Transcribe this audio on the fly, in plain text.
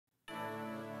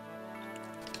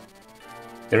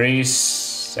There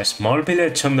is a small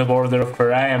village on the border of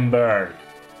Bern and Bern.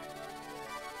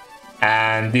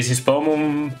 And this is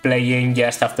Pomum playing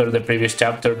just after the previous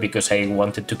chapter because I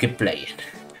wanted to keep playing.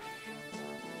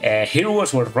 Here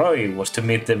was where Roy was to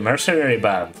meet the mercenary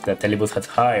band that Elibut had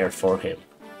hired for him.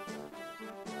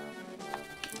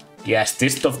 Just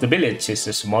east of the village is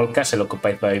a small castle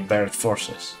occupied by Bern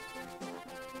forces.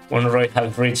 When Roy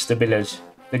had reached the village,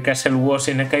 the castle was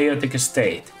in a chaotic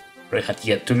state. Roy had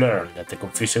yet to learn that the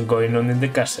confusion going on in the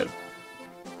castle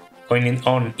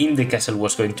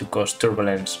was going to cause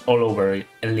turbulence all over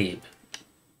Elib.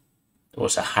 It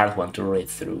was a hard one to read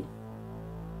through.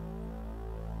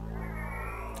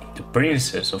 The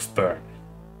Princess of Bern,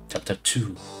 Chapter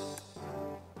 2.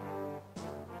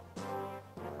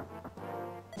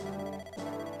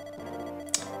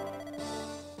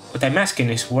 What I'm asking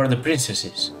is where the princess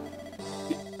is.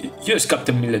 Yes,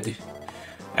 Captain Milady.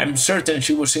 I'm certain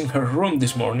she was in her room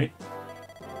this morning.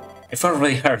 I've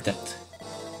already heard that.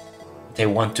 What I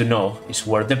want to know is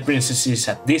where the princess is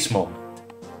at this moment.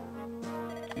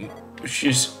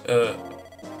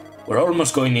 We're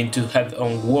almost going into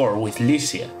head-on war with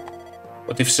Lycia.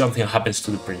 What if something happens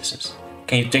to the princess?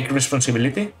 Can you take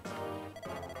responsibility?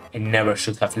 I never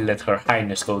should have let Her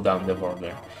Highness go down the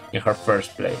border in the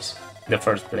first place.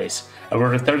 I will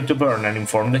return to Bern and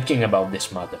inform the king about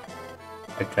this matter.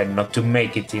 I try not to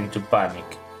make it into panic,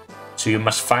 so you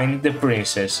must find the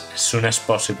princess as soon as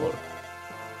possible.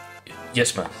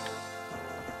 Yes, ma'am.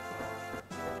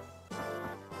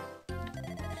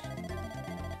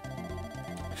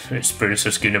 Is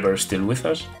Princess Guinevere still with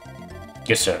us?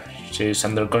 Yes, sir. She is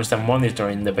under constant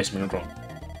monitoring in the basement room.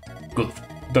 Good.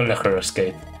 Don't let her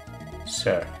escape.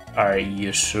 Sir, are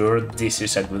you sure this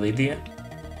is a good idea?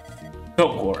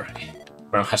 Don't worry.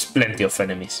 Bern has plenty of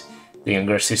enemies. The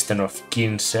younger sister of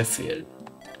King Sheffield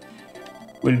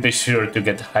will be sure to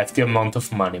get a hefty amount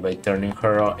of money by turning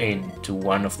her into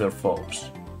one of their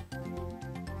foes.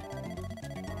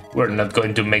 We're not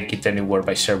going to make it anywhere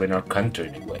by serving our country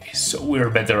anyway, so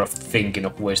we're better off thinking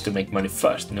of ways to make money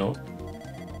fast, no?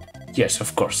 Yes,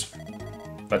 of course.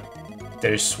 But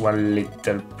there's one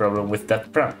little problem with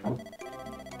that plan.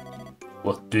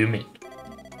 What do you mean?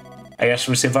 I just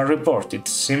received a report. It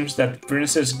seems that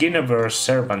Princess Guinevere's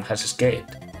servant has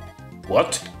escaped.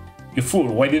 What? You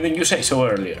fool, why didn't you say so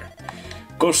earlier?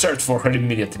 Go search for her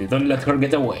immediately, don't let her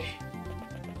get away.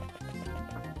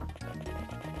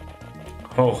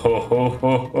 Ho ho ho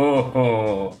ho ho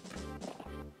ho.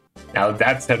 Now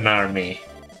that's an army.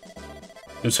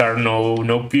 Those are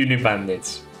no puny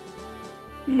bandits.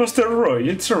 Master Roy,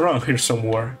 it's around here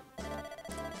somewhere.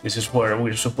 This is where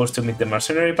we're supposed to meet the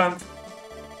mercenary band?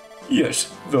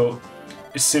 Yes, though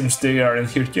it seems they aren't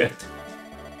here yet.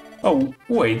 Oh,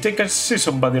 wait, I can see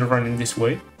somebody running this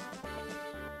way.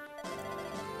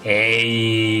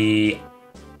 Hey,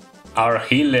 our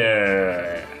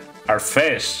healer, our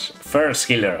first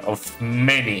healer of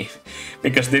many,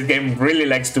 because this game really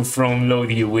likes to front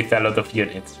load you with a lot of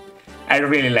units. I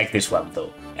really like this one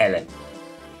though, Ellen.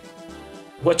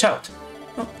 Watch out!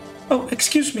 Oh,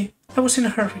 excuse me, I was in a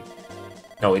hurry.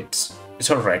 No, it's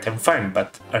alright, I'm fine,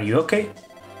 but are you okay?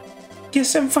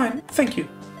 Yes, I'm fine, thank you.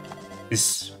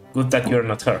 It's good that you're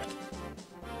not hurt.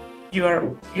 You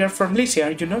are from Lycia,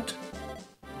 are you not?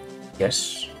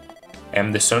 Yes, I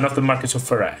am the son of the Marquis of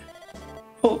Ferrari.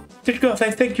 Oh, dear God,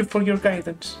 I thank you for your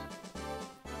guidance.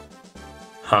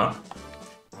 Huh?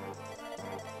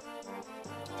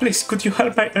 Please, could you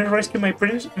help rescue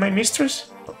my mistress?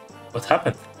 What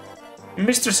happened? My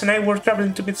mistress and I were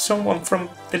traveling to meet someone from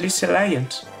the Lycia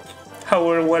Alliance.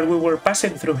 However, while we were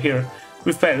passing through here,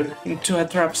 we fell into a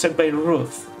trap set by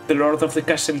Ruth, the lord of the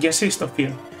castle just east of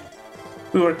here.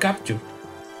 We were captured.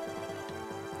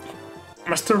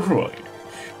 Master Roy,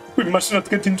 we must not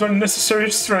get into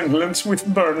unnecessary stranglings with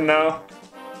Bern now.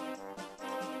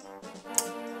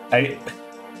 I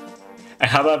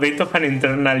have a bit of an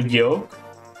internal joke.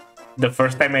 The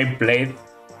first time I played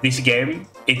this game,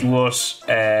 it was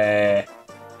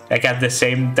like at the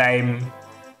same time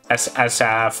as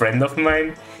a friend of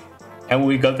mine, and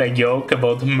we got a joke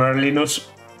about Merlinus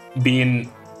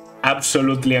being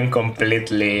absolutely and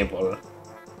completely evil.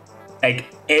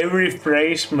 Like every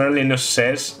phrase Merlinus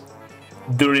says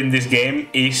during this game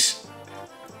is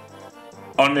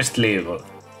honestly evil.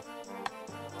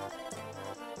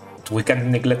 We can't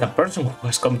neglect a person who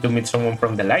has come to meet someone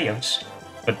from the Alliance,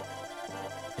 but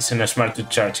it's not smart to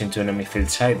charge into enemy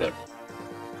fields either.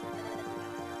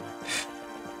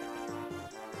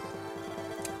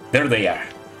 There they are.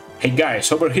 Hey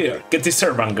guys, over here, get this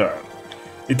servant girl.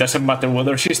 It doesn't matter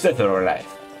whether she's dead or alive.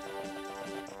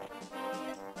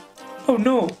 Oh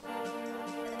no!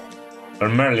 Well,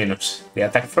 Merlinus, they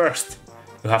attack first.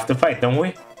 You have to fight, don't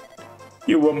we?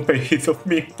 You won't pay heed of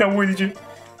me, now will you?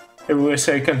 I wish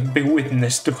I can be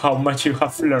witness to how much you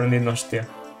have learned in Ostia.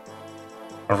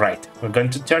 Alright, we're going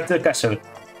to charge the castle.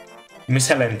 Miss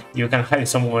Helen, you can hide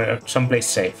somewhere, someplace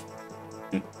safe.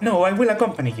 No, I will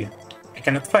accompany you. I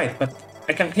cannot fight, but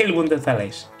I can heal wounded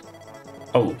allies.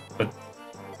 Oh, but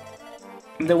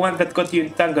I'm the one that got you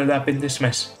entangled up in this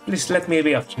mess. Please let me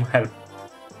be of some help.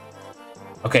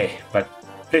 Okay, but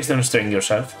please don't strain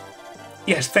yourself.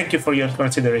 Yes, thank you for your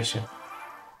consideration.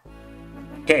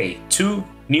 Okay, 2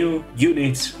 new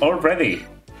units already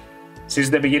since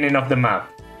the beginning of the map.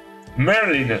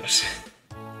 Merlinus.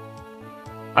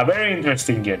 A very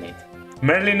interesting unit.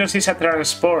 Merlinus is a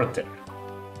transporter.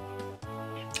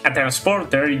 A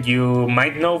transporter you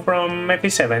might know from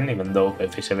FE7, even though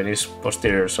FE7 is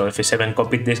posterior, so FE7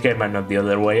 copied this game and not the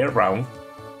other way around.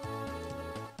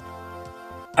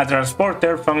 A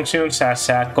transporter functions as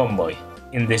a convoy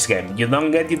in this game. You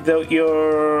don't get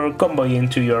your convoy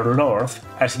into your lord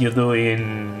as you do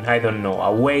in, I don't know,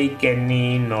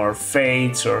 Awakening or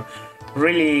Fates, or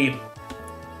really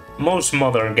most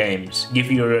modern games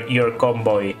give you your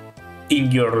convoy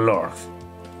in your lord.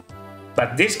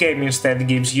 But this game instead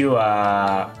gives you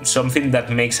something that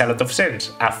makes a lot of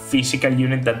sense, a physical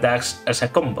unit that acts as a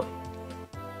convoy.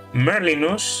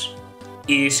 Merlinus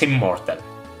is immortal.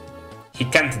 He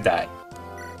can't die.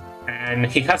 And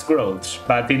he has growths,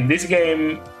 but in this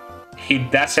game he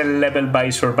doesn't level by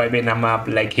surviving a map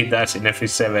like he does in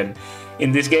FE7.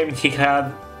 In this game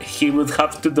he would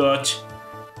have to dodge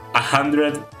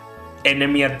 100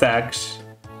 enemy attacks,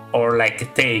 or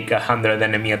like take 100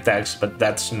 enemy attacks, but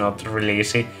that's not really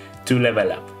easy to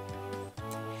level up.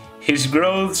 His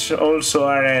growths also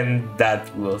aren't that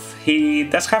good. He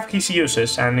does have his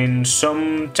uses, and in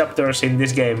some chapters in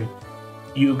this game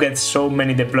you get so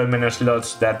many deployment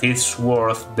slots that it's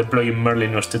worth deploying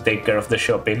Merlinus to take care of the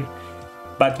shopping.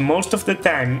 But most of the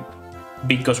time,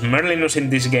 because Merlinus in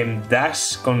this game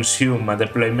does consume a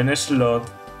deployment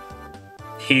slot,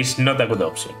 he's not a good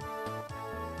option.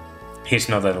 He's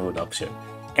not a good option.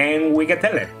 And we get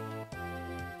Ellen.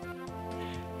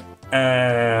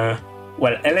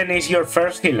 Well, Ellen is your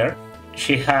first healer.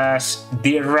 She has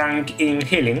D rank in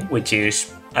healing, which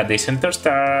is a decent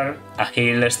start, a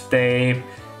heal stave,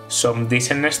 some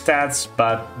decent stats,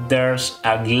 but there's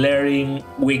a glaring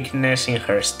weakness in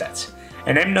her stats.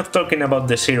 And I'm not talking about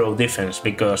the 0 defense,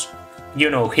 because, you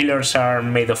know, healers are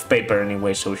made of paper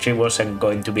anyway, so she wasn't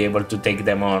going to be able to take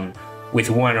them on with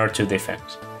 1 or 2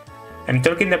 defense. I'm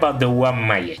talking about the 1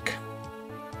 magic.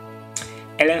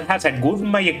 Ellen has a good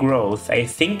magic growth. I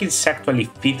think it's actually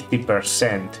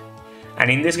 50%.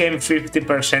 And in this game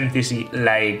 50% is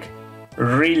like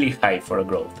really high for a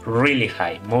growth, really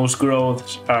high. Most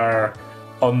growths are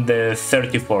on the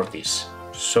 30-40s.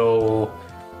 So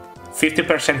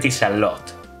 50% is a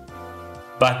lot.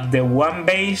 But the 1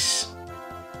 base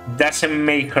doesn't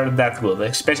make her that good,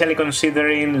 especially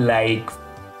considering like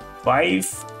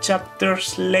 5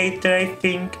 chapters later, I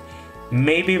think.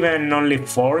 Maybe even only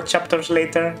 4 chapters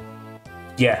later.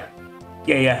 Yeah.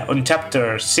 On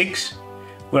chapter 6,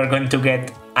 we're going to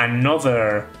get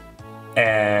another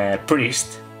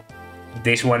priest.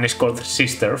 This one is called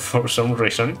Sister for some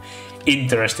reason.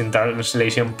 Interesting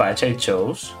translation patch I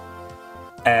chose.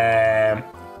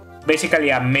 Basically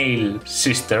a male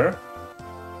sister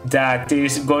that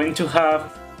is going to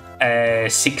have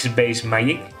 6 base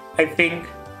magic, I think,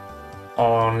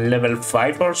 on level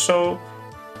 5 or so,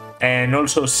 and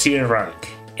also C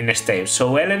rank in a stave.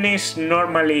 So Ellen is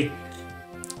normally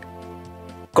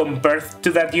compared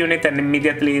to that unit and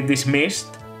immediately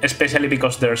dismissed, especially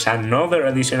because there's another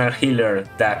additional healer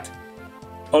that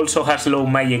also has low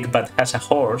magic but has a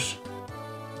horse.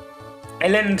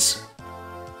 Ellen's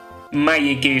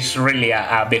magic is really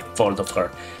a big fault of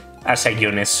her as a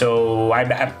unit, so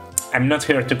I'm not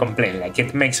here to complain, like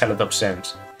it makes a lot of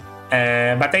sense.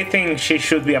 But I think she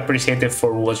should be appreciated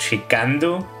for what she can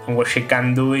do, and what she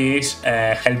can do is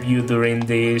help you during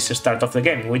this start of the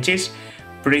game, which is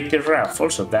pretty rough.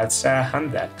 Also, that's a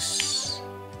hand axe.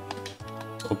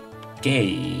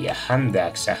 Okay, a hand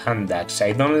axe.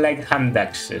 I don't like hand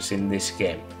axes in this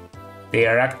game. They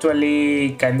are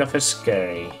actually kind of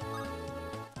scary.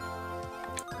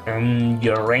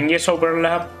 Your ranges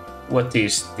overlap. What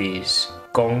is this?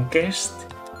 Conquest?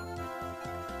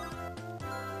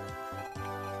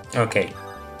 Okay.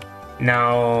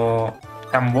 Now,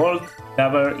 Cambold,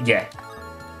 Dabber, yeah.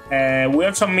 We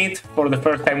also meet for the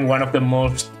first time one of the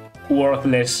most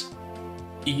worthless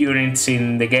units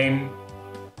in the game,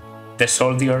 the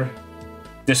Soldier.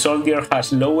 The Soldier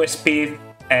has low speed,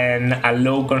 and a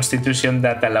low constitution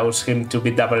that allows him to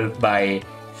be doubled by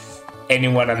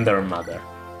anyone and their mother.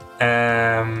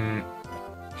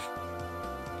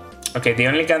 Okay, the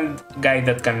only guy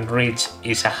that can reach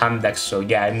is a hand axe, so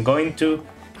yeah, I'm going to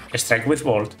strike with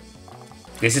Bolt.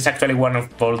 This is actually one of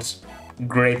Bolt's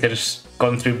greatest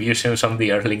contributions on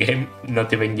the early game,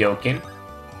 not even joking.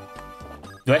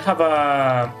 Do I have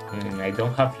a... I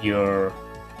don't have your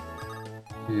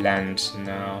lance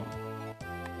now.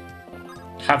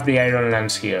 Have the iron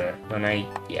lance here, don't I?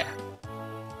 Yeah.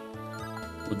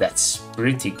 Ooh, that's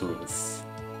pretty good.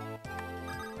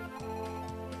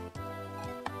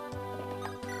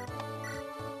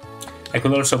 I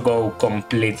could also go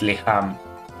completely ham.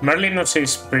 Merlinus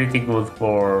is pretty good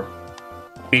for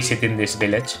visiting this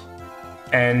village.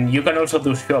 And you can also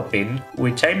do shopping,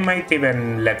 which I might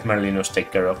even let Merlinus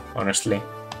take care of, honestly.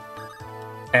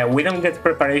 We don't get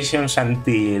preparations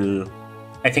until,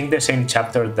 I think, the same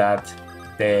chapter that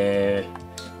the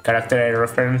character I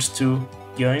referenced to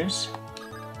joins.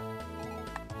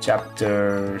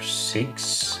 Chapter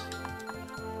 6.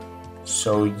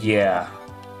 So yeah.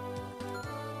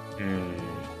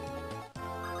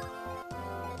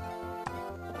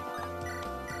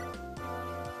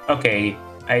 Okay,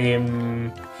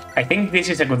 I think this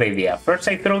is a good idea. First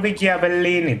I throw the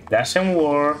javelin, it doesn't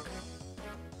work.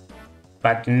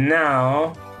 But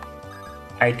now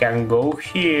I can go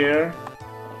here,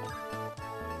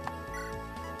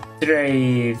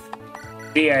 trade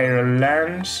the iron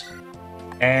lance,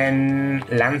 and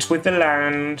lance with the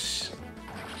lance.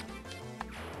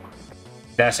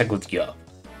 That's a good job.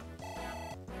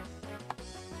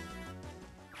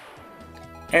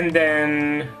 And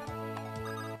then,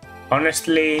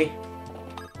 honestly,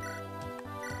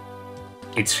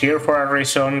 it's here for a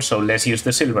reason, so let's use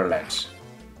the silver lance.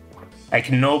 Like,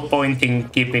 no point in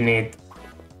keeping it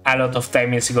a lot of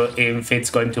time if it's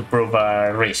going to prove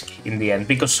a risk in the end,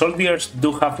 because soldiers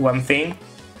do have one thing,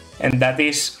 and that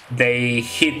is they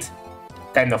hit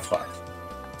kind of hard.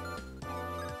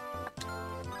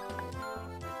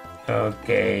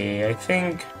 Okay, I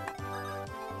think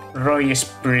Roy is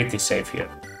pretty safe here.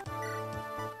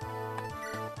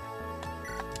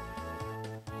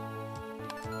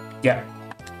 Yeah.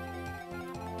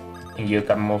 And you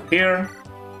can move here.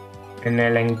 And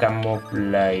Ellen can move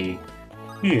like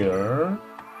here.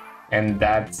 And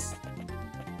that's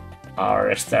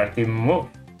our starting move.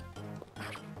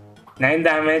 9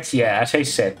 damage, yeah, as I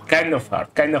said, kind of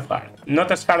hard, kind of hard. Not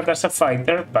as hard as a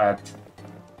fighter, but...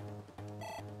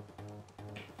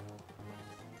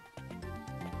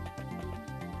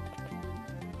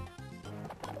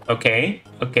 Okay,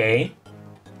 okay.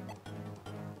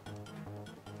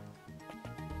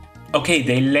 Okay,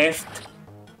 they left.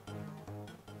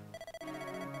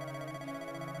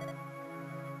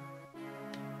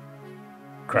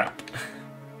 Crap.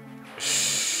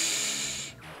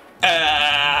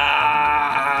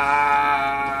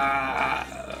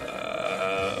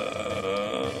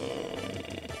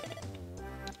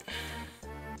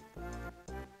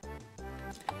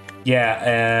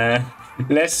 Yeah,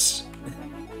 let's...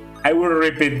 I will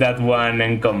repeat that one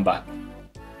and come back.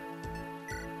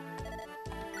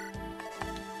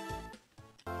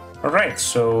 Alright,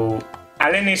 so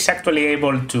Allen is actually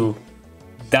able to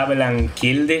double and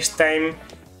kill this time.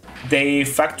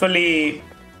 They've actually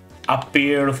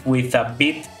appeared with a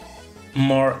bit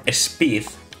more speed,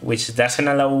 which doesn't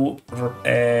allow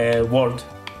Walt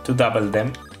to double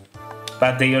them,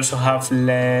 but they also have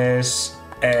less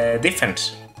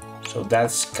defense, so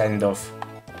that's kind of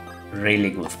really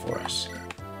good for us.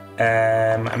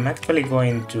 I'm actually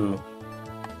going to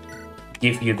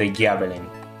give you the javelin,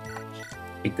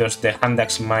 because the hand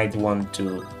axe might want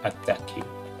to attack you.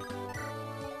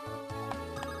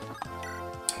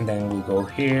 And then we go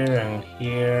here and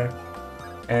here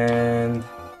and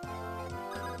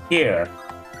here.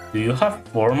 Do you have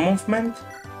 4 movement?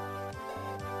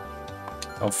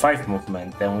 Oh, 5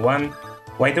 movement and 1.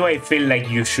 Why do I feel like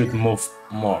you should move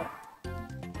more?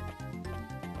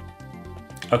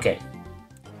 Okay.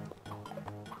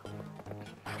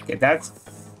 Okay, that's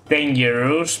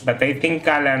dangerous, but I think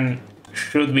Alan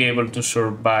should be able to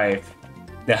survive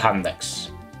the hand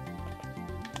axe.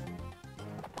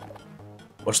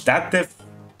 Was that the...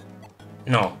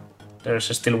 No, there's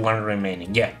still one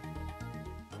remaining, yeah.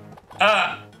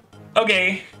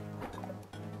 Okay.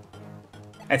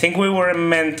 I think we were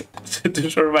meant to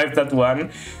survive that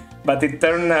one, but it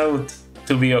turned out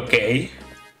to be okay.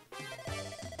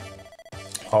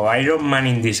 Oh, Iron Man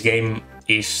in this game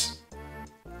is...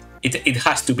 It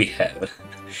has to be hell.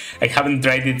 I haven't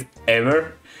tried it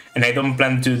ever, and I don't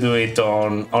plan to do it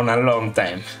on a long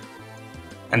time.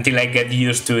 Until I get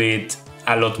used to it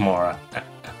a lot more.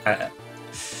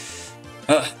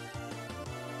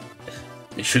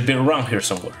 It should be around here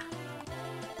somewhere.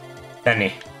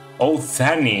 Thani. Oh,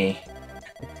 Thani.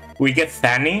 We get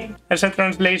Thani as a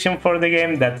translation for the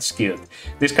game. That's cute.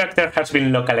 This character has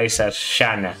been localized as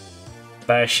Shanna,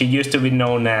 but she used to be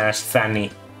known as Thani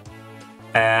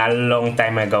a long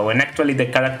time ago. And actually, the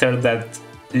character that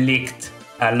leaked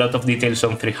a lot of details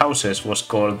on Three Houses was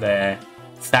called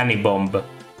Thani Bomb.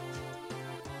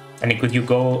 And could you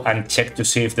go and check to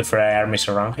see if the Frey army is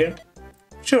around here?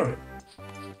 Sure.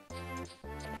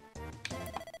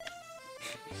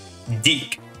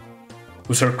 Dick.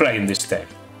 Who's our client this time?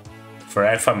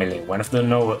 Frey family, one of the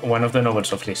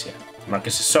nobles of Lycia.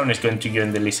 Marcus's son is going to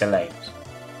join the Lycia Alliance.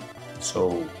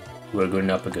 So, we're going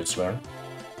up against Bern.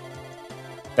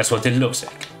 That's what it looks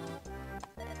like.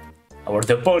 Our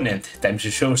opponent, time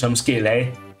to show some skill,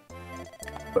 eh?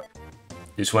 But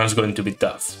this one's going to be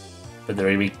tough.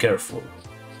 Better be careful.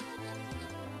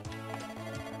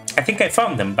 I think I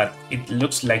found them, but it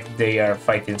looks like they are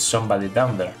fighting somebody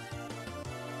down there.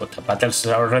 But the battle's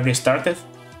already started?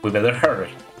 We better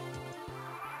hurry.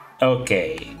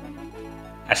 Okay.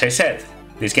 As I said,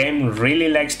 this game really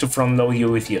likes to front-load you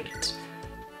with units.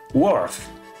 Worth,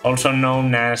 also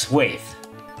known as Waith,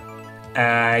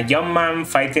 a young man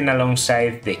fighting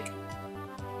alongside Dick.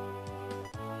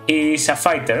 He's a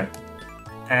fighter,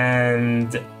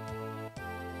 and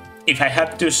if I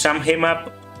had to sum him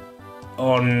up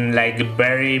on like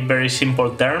very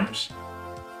simple terms,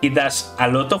 he does a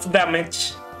lot of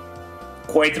damage,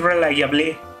 quite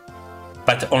reliably,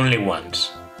 but only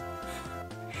once.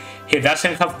 He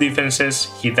doesn't have defenses,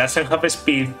 he doesn't have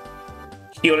speed,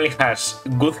 he only has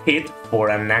good hit for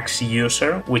an axe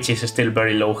user, which is still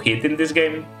very low hit in this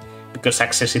game, because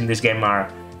axes in this game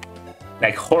are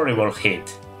like horrible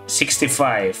hit.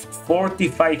 65,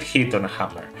 45 hit on a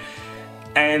hammer,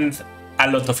 and a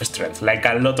lot of strength, like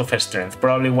a lot of strength,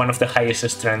 probably one of the highest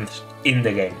strengths in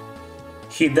the game.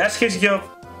 He does his job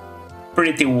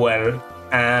pretty well,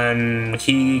 and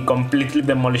he completely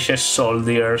demolishes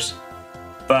soldiers,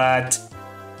 but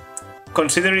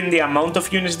considering the amount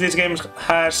of units this game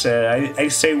has, I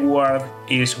say Ward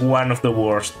is one of the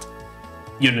worst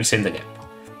units in the game.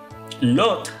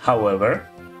 Lot, however,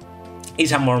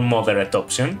 is a more moderate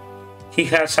option. He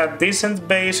has a decent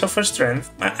base of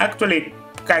strength, actually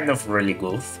kind of really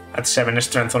good, at 7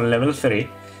 strength on level 3,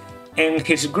 and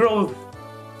his growth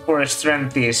for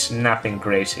strength is nothing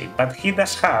crazy, but he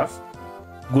does have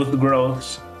good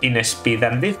growths in speed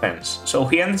and defense, so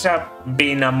he ends up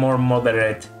being a more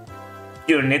moderate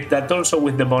unit that also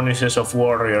with the bonuses of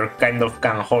warrior kind of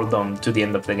can hold on to the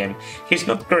end of the game. He's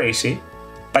not crazy,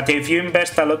 but if you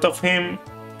invest a lot of him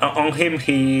on him,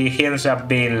 he ends up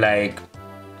being like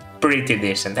pretty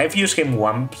decent. I've used him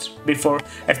once before.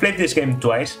 I've played this game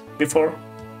twice before.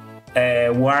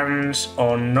 Once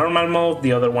on normal mode,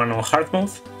 the other one on hard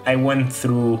mode. I went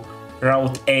through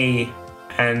Route A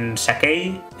and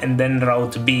Sakai, and then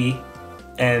Route B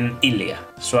and Ilia.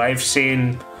 So I've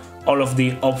seen all of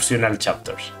the optional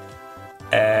chapters.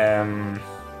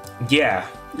 Yeah,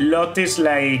 Lot is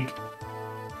like...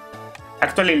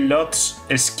 Actually, Lot's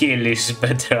skill is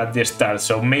better at the start,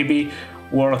 so maybe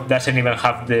Worth doesn't even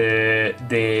have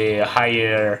the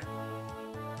higher...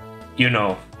 You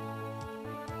know...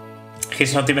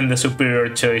 He's not even the superior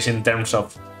choice in terms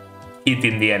of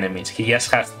hitting the enemies, he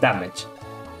just has damage.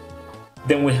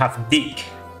 Then we have Dick.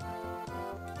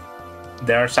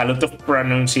 There's a lot of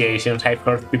pronunciations. I've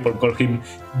heard people call him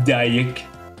Dyke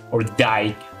or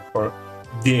Dyke or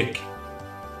Dick.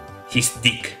 He's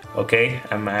Dick, okay?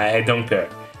 I don't care.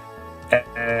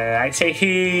 I say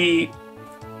he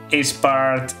is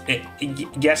part,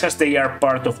 just as they are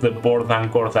part of the Board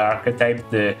and Cord archetype,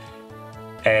 the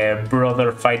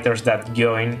brother fighters that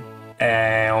join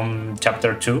on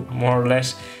chapter 2, more or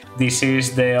less. This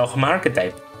is the Ogma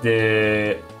archetype,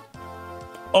 the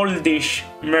oldish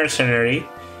mercenary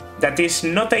that is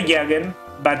not a Jagen,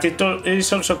 but it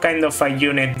is also kind of a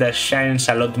unit that shines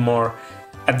a lot more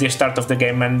at the start of the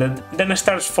game and then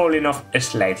starts falling off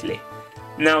slightly.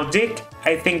 Now Dick,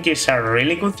 I think, is a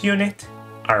really good unit,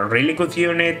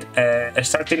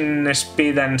 starting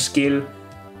speed and skill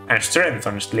and strength,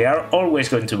 honestly, are always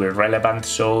going to be relevant,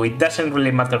 so it doesn't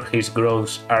really matter his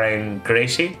growths aren't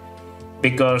crazy,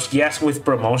 because just with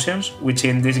promotions, which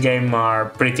in this game are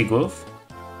pretty good,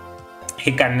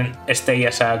 he can stay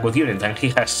as a good unit, and he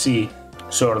has C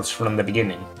swords from the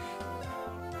beginning.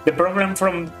 The problem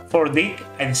for Dick,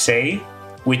 I'd say,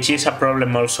 which is a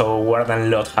problem also Ward and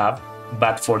Lot have,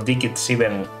 but for Dick it's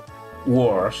even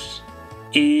worse,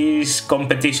 is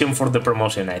competition for the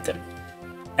promotion item.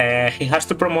 He has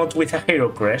to promote with a hero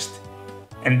crest,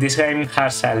 and this game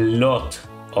has a lot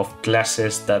of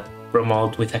classes that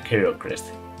promote with a hero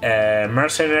crest.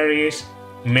 Mercenaries,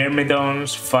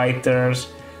 myrmidons, fighters,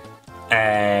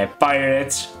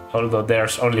 pirates, although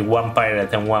there's only one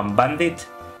pirate and one bandit,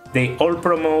 they all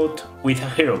promote with a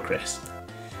hero crest.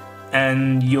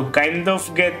 And you kind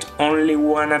of get only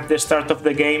one at the start of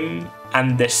the game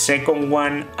and the second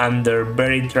one under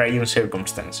very trying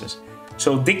circumstances.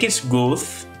 So Dick is good.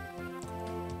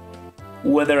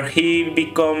 Whether he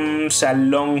becomes a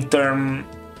long-term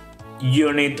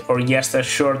unit or just a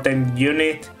short-term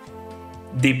unit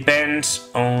depends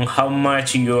on how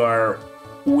much you are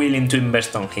willing to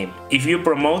invest on him. If you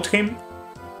promote him,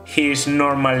 he's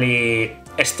normally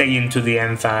staying to the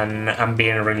end and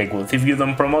being really good. If you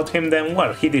don't promote him, then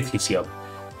well, he did his job.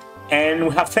 And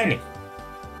we have Theni.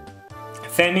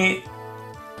 Theni,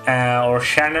 or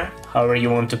Shanna, however you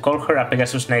want to call her, a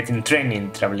Pegasus Knight in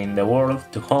training, traveling the world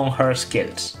to hone her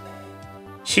skills.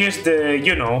 She is the,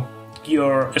 you know,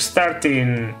 your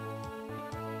starting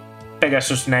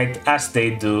Pegasus Knight as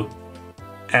they do,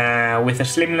 with a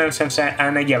slim lance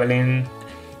and a javelin.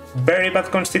 Very bad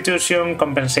constitution,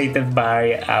 compensated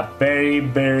by a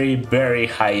very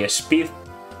high speed,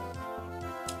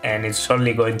 and it's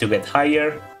only going to get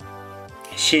higher.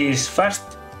 She is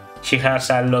fast, she has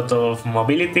a lot of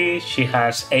mobility, she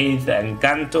has aid and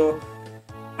canto,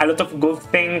 a lot of good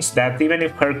things that even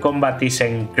if her combat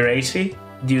isn't crazy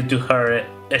due to her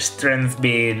strength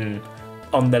being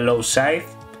on the low side,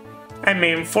 I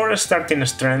mean, for starting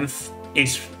strength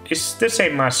is the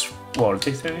same as Volt,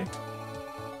 isn't it?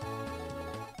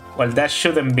 Well, that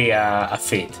shouldn't be a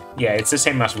feat. Yeah, it's the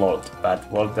same as Volt, but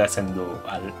Volt doesn't do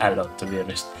a lot, to be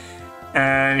honest.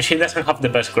 And she doesn't have the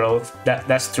best growth,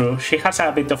 that's true. She has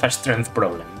a bit of a strength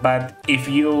problem, but if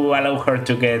you allow her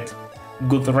to get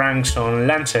good ranks on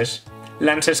lances,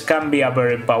 lances can be a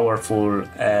very powerful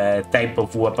type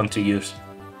of weapon to use.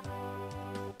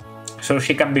 So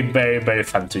she can be very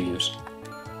fun to use.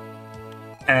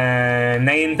 And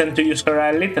I intend to use her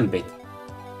a little bit,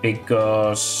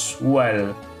 because,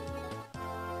 well,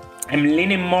 I'm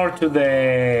leaning more to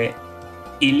the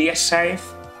Ilya side.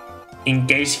 In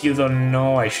case you don't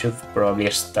know, I should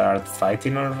probably start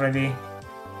fighting already.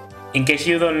 In case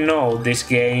you don't know, this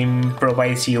game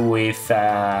provides you with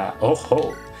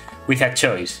with a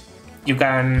choice. You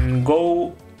can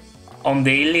go on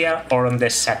the Ilya or on the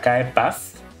Sakai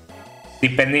path,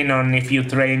 depending on if you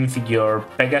train your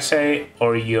Pegasi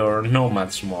or your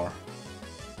Nomads more.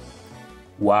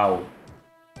 Wow.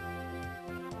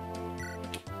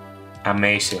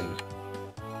 Amazing.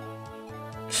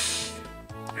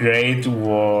 Great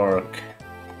work.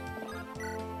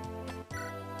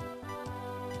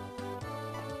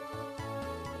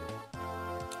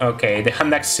 Okay, the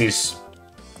hand axe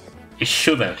it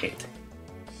shouldn't hit.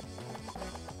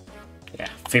 Yeah,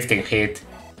 15 hit.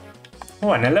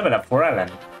 Oh, and a level up for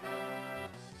Alan.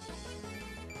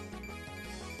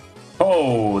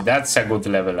 Oh, that's a good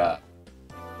level up.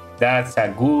 That's a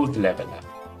good level up.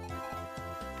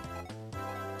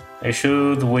 I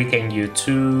should weaken you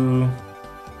too.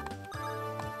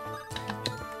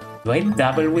 Do I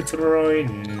double with Roy?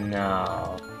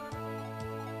 No.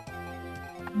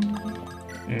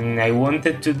 I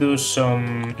wanted to do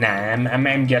some... Nah,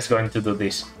 I'm just going to do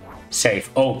this.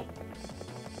 Safe. Oh.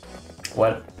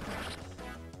 Well.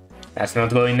 That's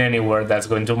not going anywhere. That's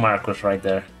going to Marcus right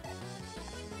there.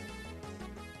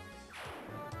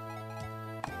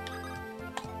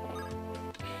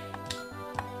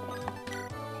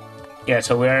 Yeah,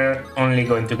 so we're only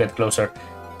going to get closer.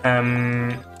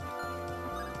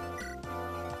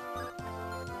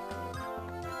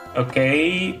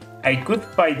 Okay, I could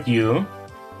fight you.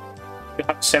 You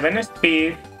have 7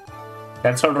 speed.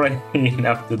 That's already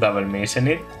enough to double me, isn't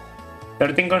it?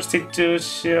 13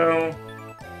 constitution.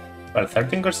 Well,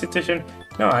 13 constitution.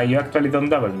 No, you actually don't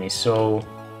double me, so...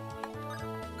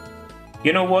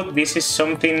 You know what? This is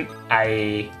something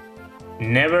I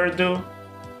never do.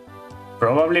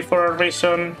 Probably for a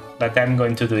reason, but I'm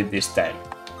going to do it this time.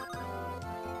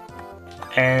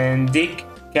 And Dick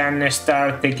can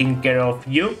start taking care of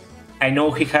you. I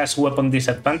know he has weapon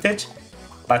disadvantage,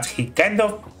 but he kind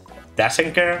of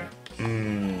doesn't care.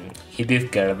 He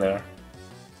did care there.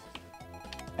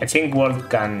 I think Walt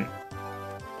can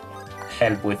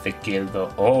help with the kill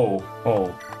though. Oh.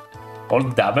 All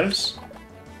doubles?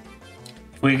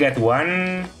 If we get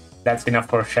one, that's enough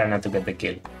for Shanna to get the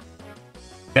kill.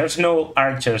 There's no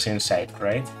archers inside,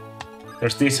 right?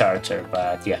 There's this archer,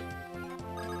 but yeah.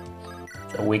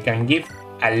 So we can give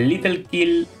a little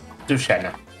kill to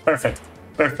Shanna. Perfect.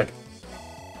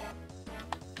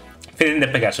 Feeding the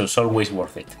Pegasus, always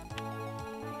worth it.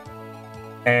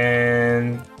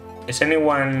 And is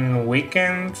anyone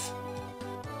weakened?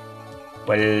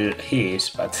 Well, he is,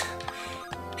 but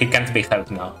he can't be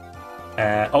helped now.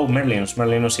 Oh, Merlinus.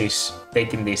 Merlinus is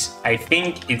taking this. I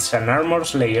think it's an armor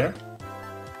slayer.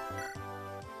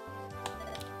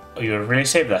 Oh, you're really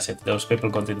safe, that's it. Those people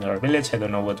got into our village. I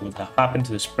don't know what would have happened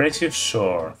to this precious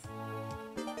sword.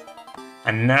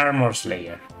 An armor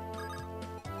slayer.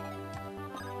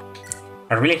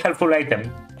 A really helpful item,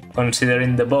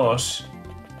 considering the boss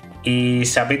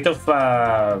is a bit of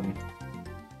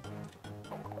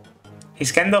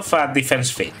he's kind of a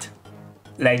defense fit.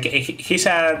 Like, he's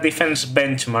a defense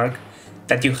benchmark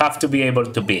that you have to be able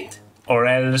to beat, or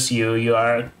else you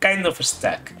are kind of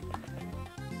stuck.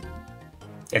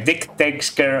 Dick takes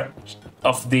care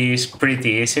of this pretty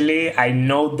easily. I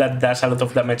know that does a lot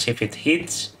of damage if it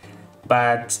hits,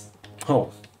 but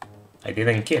oh, I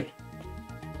didn't kill.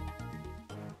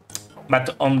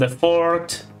 But on the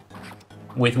fort,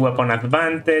 with weapon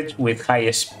advantage, with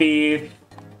high speed,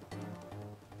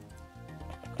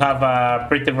 have a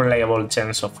pretty reliable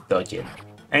chance of dodging.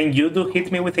 And you do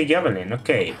hit me with a javelin,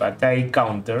 okay, but I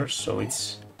counter, so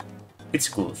it's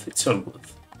good, it's all good.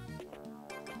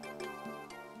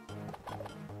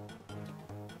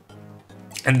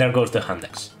 And there goes the hand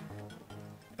axe.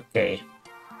 Okay.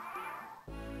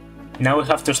 Now we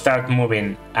have to start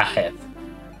moving ahead,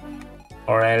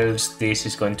 or else this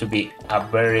is going to be a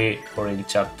very boring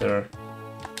chapter.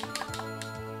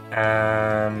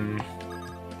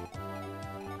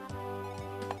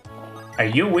 Are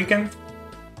you weakened?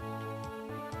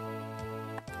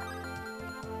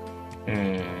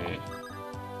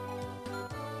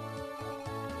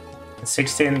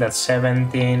 16, that's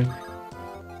 17.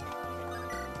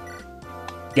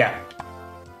 Yeah.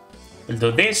 We'll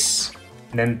do this,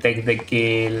 then take the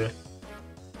kill,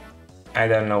 I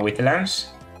don't know, with lance.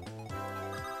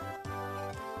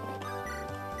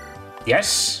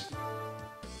 Yes.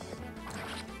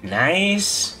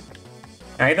 Nice.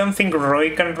 I don't think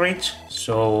Roy can reach,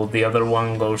 so the other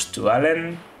one goes to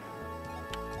Allen.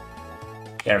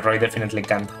 Yeah, Roy definitely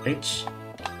can't reach.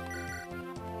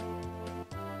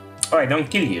 Oh, I don't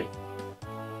kill you.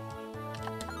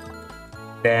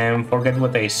 Then forget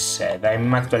what I said.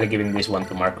 I'm actually giving this one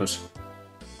to Marcus.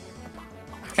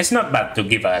 It's not bad to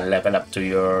give a level up to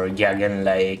your Jagen,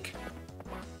 like...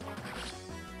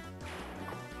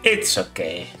 It's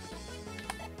okay.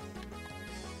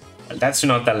 Well, that's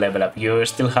not a level up. You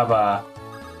still have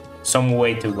some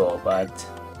way to go, but...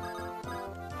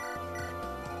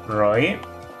 Roy?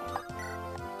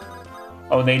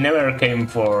 Oh, they never came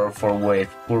for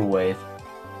Wave. Poor Wave.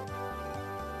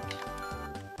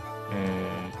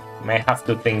 May have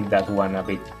to think that one a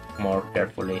bit more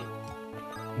carefully.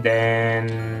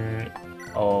 Then...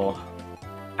 Oh...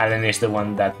 Allen is the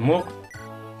one that moved.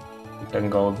 You can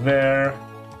go there.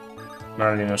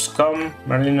 Merlinus come.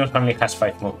 Merlinus only has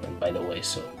 5 movement, by the way,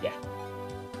 so yeah.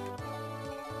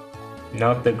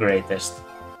 Not the greatest.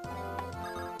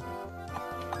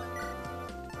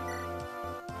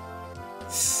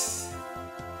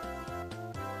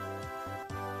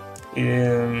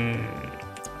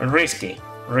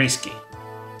 Risky.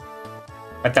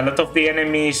 But a lot of the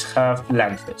enemies have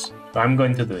lances, so I'm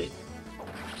going to do it.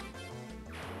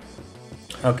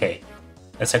 Okay,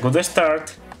 that's a good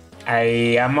start.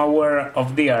 I am aware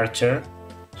of the archer,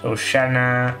 so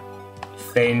Shanna,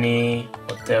 Thane,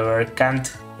 whatever,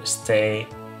 can't stay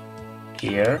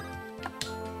here.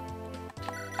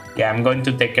 Yeah, I'm going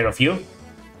to take care of you,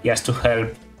 just to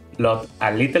help Lot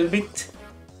a little bit.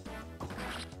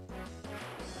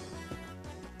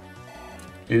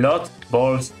 Lot,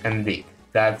 Balls, and Dick.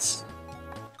 That's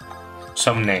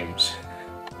some names.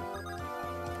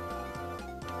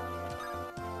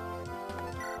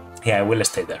 Yeah, I will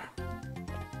stay there.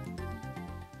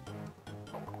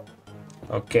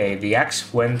 Okay, the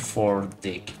axe went for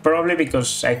Dick. Probably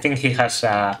because I think he has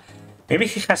a... Maybe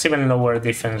he has even lower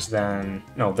defense than...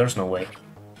 No, there's no way.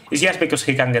 It's just because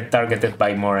he can get targeted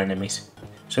by more enemies.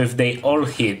 So if they all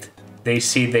hit, they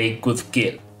see they could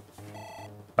kill.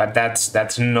 But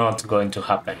that's not going to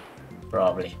happen,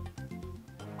 probably.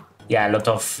 Yeah, a lot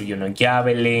of, you know,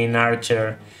 Javelin,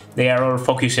 Archer, they are all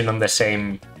focusing on the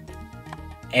same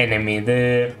enemy.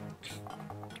 The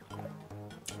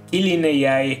killing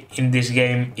AI in this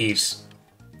game is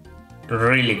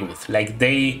really good. Like,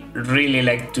 they really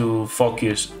like to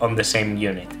focus on the same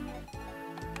unit.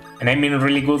 And I mean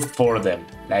really good for them.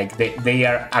 Like, they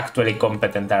are actually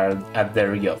competent at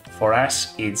their job. For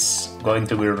us, it's going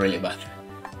to be really bad.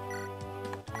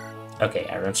 Okay,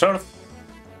 Iron Sword.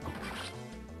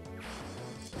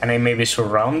 Can I maybe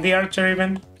surround the archer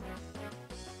even?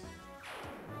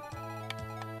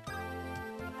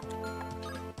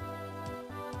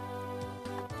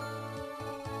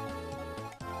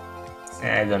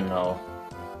 I don't know.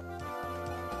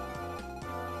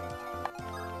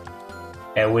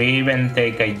 We even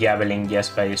take a javelin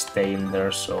just by staying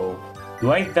there, so...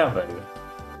 Do I double?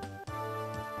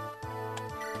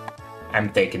 I'm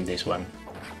taking this one.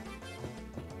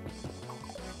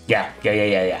 Yeah.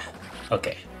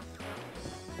 Okay.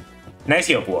 Nice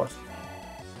job, Worth.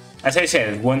 As I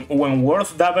said, when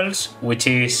Worth doubles, which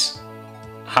is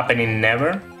happening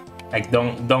never, like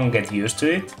don't get used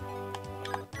to it.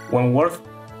 When Worth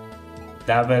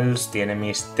doubles, the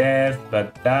enemy is dead,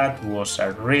 but that was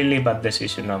a really bad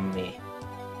decision on me,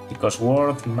 because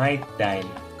Worth might die.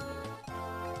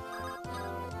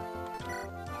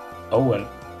 Oh well.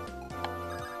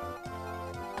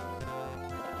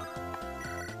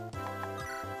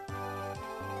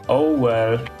 Oh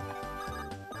well.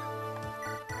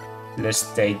 Let's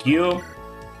take you,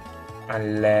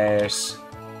 and let's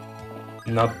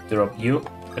not drop you,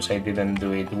 because I didn't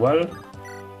do it well.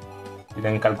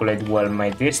 Didn't calculate well my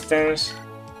distance.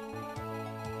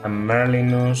 And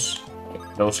Merlinus, get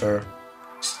closer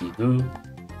as you do.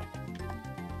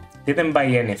 Didn't buy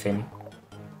anything.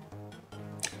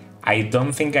 I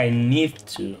don't think I need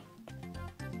to.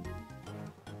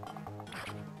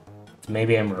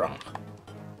 Maybe I'm wrong.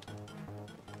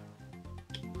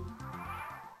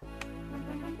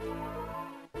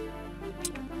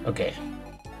 Okay.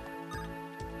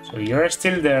 So you're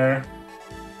still there.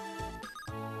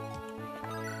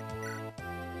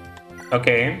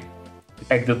 Okay.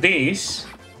 If I do this,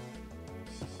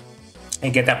 I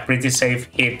get a pretty safe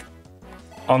hit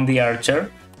on the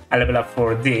archer. I level up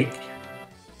for Dick.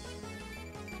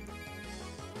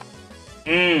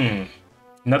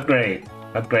 Not great.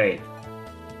 Not great.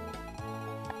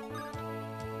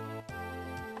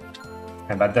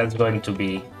 But that's going to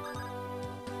be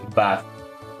bad.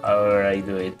 However I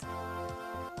do it.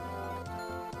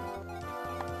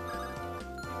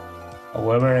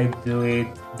 However I do it,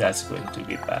 that's going to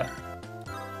be bad.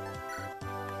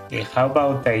 Okay, how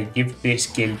about I give this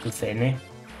kill to Thene?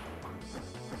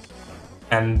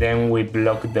 And then we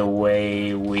block the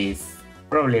way with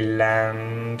probably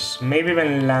Lance, maybe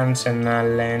even Lance and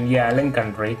Allen. Yeah, Allen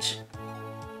can reach.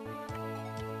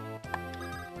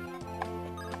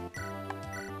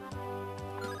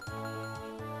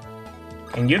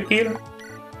 Can you kill?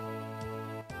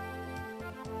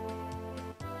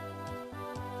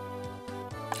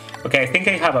 Okay, I think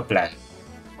I have a plan.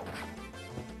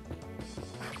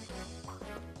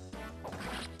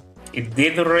 It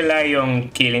did rely on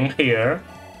killing here,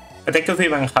 but I could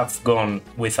even have gone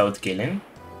without killing.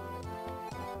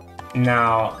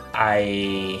 Now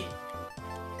I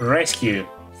rescue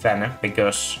Thana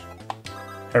because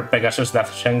her Pegasus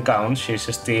doesn't count, she's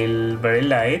still very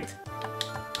light.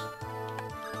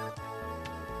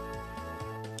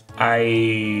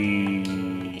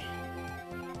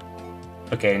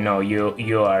 Okay, no,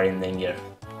 you are in danger.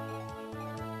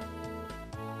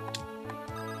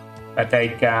 But I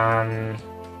can't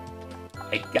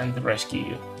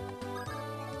rescue you.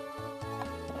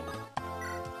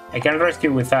 I can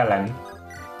rescue with Alan.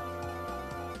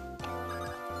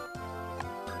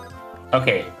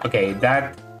 Okay,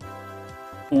 that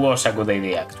was a good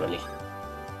idea actually.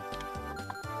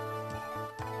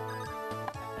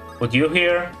 Put you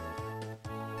here.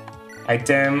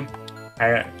 Item,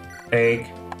 take,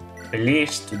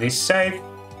 release to this side.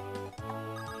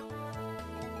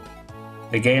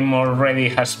 The game already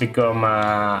has become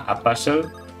a puzzle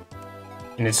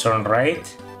in its own right.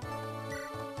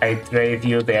 I trade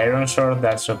you the iron sword,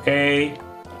 that's okay.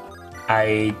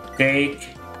 I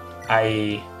take,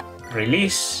 I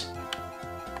release.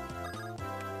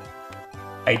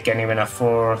 I can even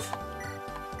afford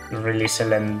to release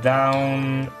Ellen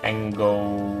down and go.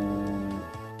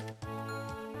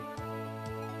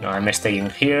 No, I'm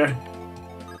staying here.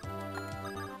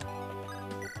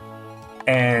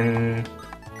 And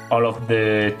all of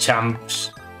the champs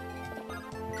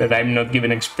that I'm not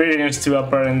giving experience to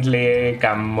apparently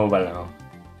can move along.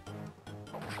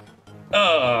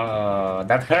 Oh,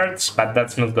 that hurts, but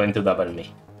that's not going to double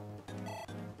me.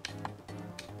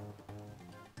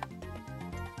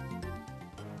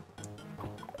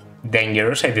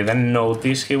 Dangerous, I didn't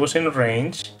notice he was in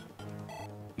range.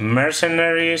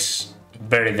 Mercenaries,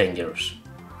 very dangerous.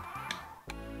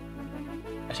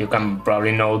 As you can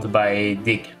probably note by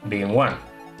Dick being one.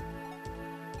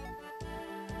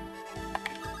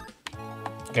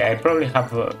 Okay, I probably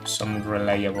have some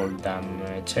reliable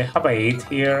damage. I have a 8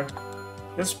 here.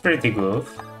 That's pretty good.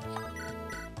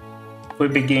 We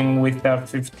begin with a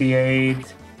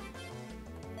 58.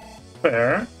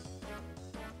 Fair.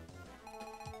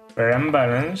 Fair and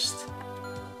balanced.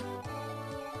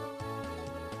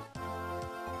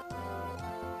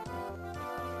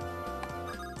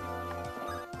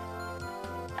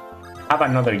 have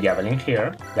another javelin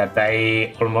here that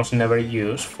I almost never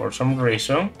use for some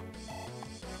reason.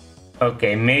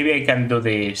 Okay, maybe I can do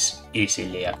this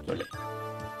easily actually.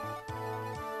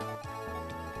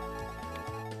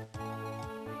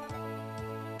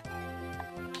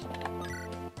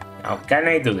 How can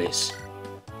I do this?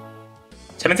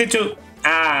 72!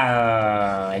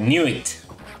 Ah, I knew it.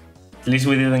 At least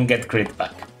we didn't get crit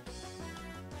back.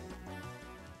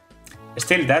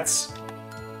 Still, that's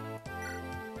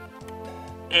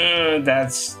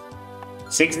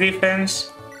 6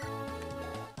 defense,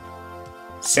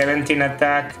 17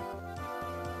 attack.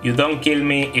 You don't kill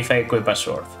me if I equip a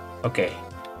sword. Okay.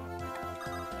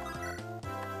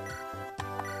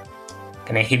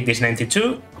 Can I hit this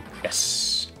 92?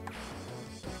 Yes.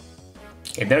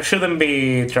 Okay, there shouldn't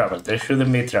be trouble. There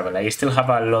shouldn't be trouble. I still have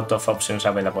a lot of options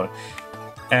available.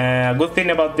 Good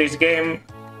thing about this game,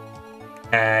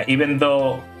 even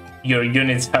though your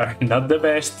units are not the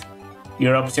best,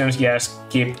 your options just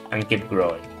keep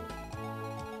growing.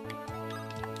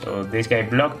 So this guy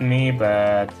blocked me,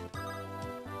 but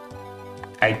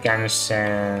I can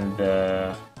send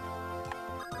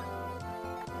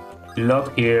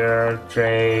load here,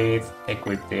 trade,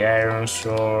 equip the iron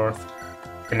sword,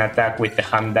 and attack with the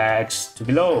hand axe to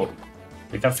below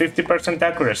with a 50%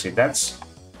 accuracy. That's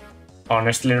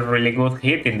honestly a really good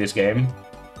hit in this game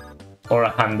for a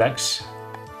hand axe.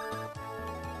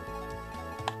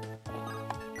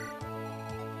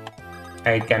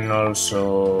 I can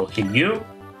also heal you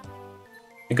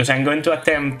because I'm going to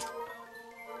attempt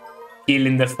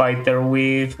killing the fighter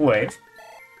with wave.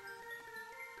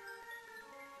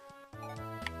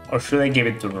 Or should I give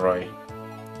it to Roy?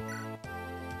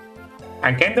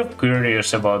 I'm kind of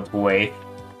curious about wave.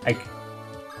 Like,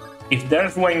 if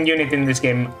there's one unit in this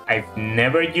game I've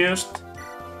never used,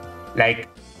 like,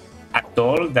 at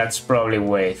all, that's probably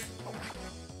wave.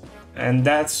 And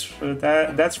that's for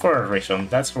a reason.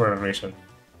 That's for a reason.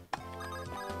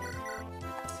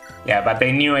 Yeah, but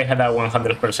I knew I had a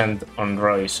 100% on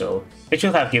Roy, so I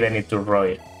should have given it to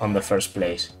Roy on the first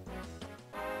place.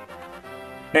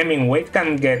 I mean, Wade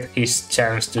can get his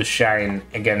chance to shine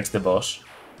against the boss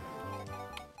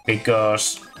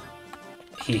because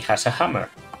he has a hammer.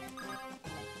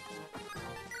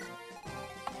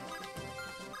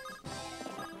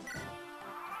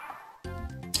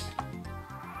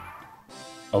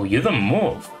 Oh, you don't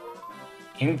move.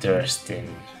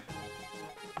 Interesting.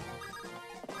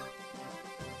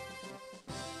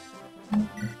 I'm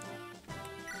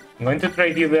going to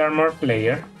trade you the armor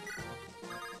player.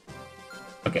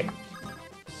 Okay.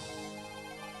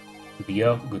 Good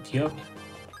job, good job.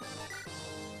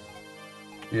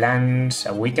 Lance,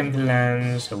 a weakened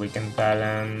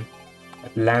Talon.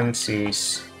 But Lance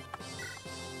is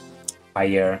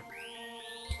higher.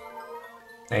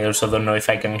 I also don't know if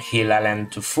I can heal Alan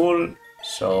to full,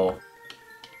 so...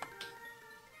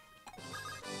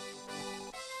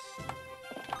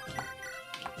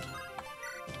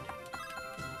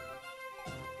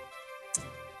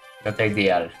 not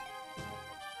ideal.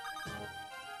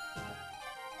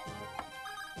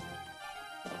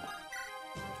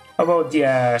 How about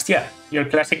just, yeah, your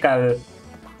classical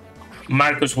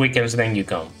Marcus weakens, then you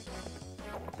come.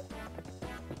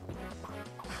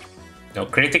 No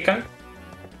critical?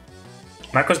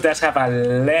 Marcus does have a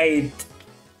late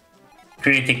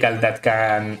critical that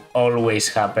can always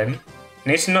happen.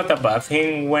 And it's not a bad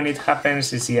thing when it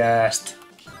happens, it's just...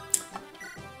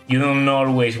 you don't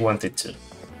always want it to.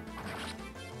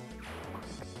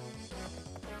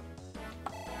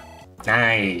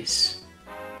 Nice.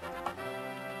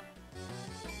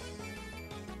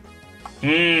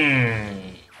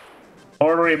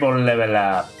 Horrible level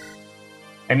up.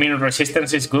 I mean,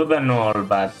 resistance is good and all,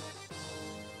 but...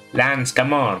 Lance,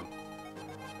 come on.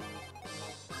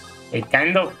 I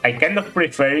kind of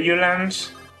prefer you,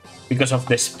 Lance, because of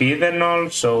the speed and all,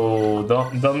 so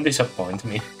don't disappoint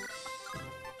me.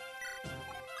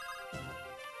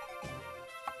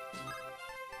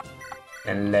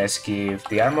 And let's give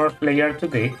the armor player to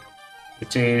Dick,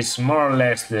 which is more or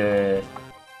less the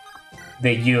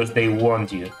use they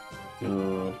want you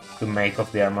to make of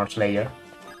the armor slayer.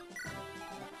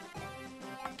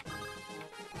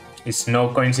 It's no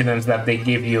coincidence that they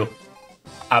give you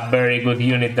a very good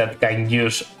unit that can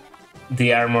use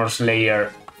the armor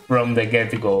slayer from the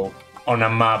get-go on a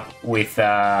map with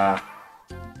an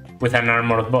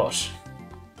armored boss.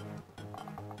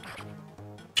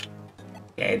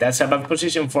 Okay, that's a bad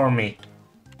position for me,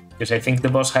 because I think the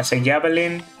boss has a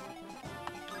javelin.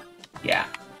 Yeah.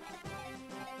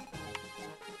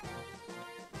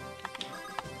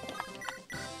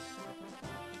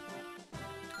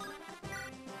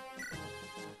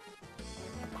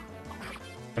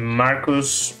 And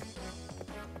Marcus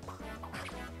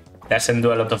doesn't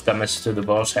do a lot of damage to the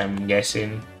boss, I'm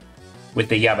guessing. With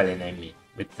the javelin, I mean.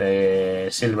 With the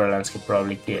silver lance, he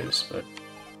probably kills, but...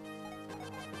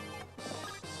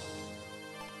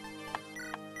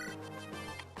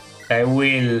 I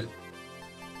will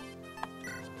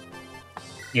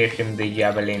give him the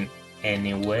javelin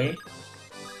anyway.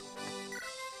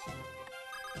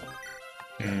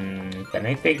 Can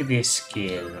I take this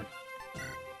skill?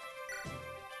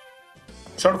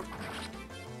 Sure.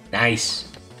 Nice.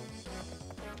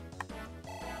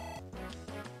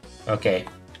 Okay.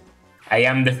 I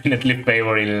am definitely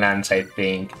favoring Lance, I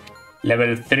think.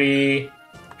 Level 3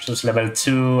 versus level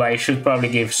 2. I should probably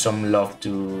give some love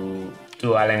to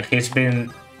Alan. He's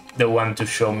been the one to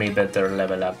show me better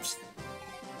level ups.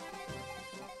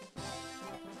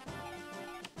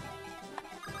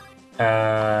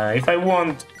 If I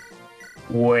want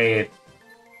with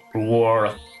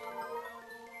reward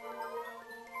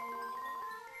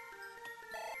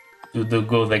to do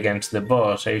good against the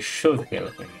boss, I should heal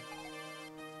him.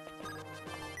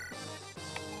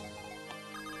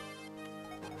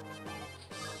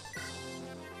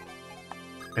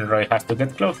 And Roy has to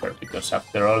get closer, because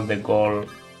after all the goal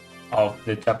of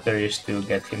the chapter is to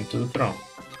get him to the throne.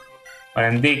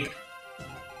 And Dick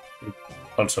will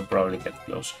also probably get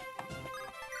closer.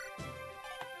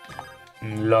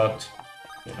 Lot,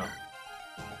 you know.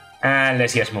 And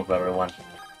let's just move everyone.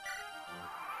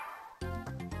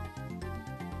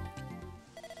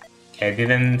 Okay, I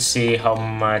didn't see how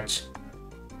much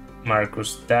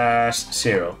Marcus does.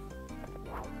 0.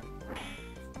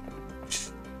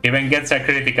 Even gets a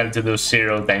critical to do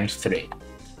 0 times 3.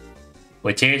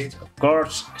 Which is, of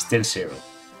course, still 0.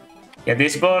 Yeah,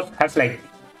 this boss has like,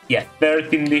 yeah,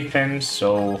 13 defense,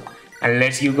 so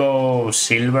unless you go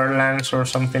Silver Lance or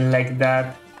something like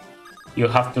that, you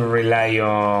have to rely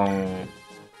on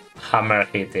hammer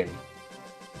hitting.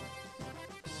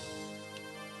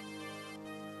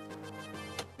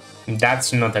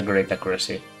 That's not a great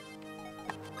accuracy.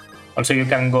 Also, you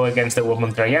can go against the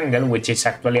weapon triangle, which is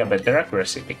actually a better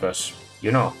accuracy, because,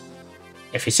 you know,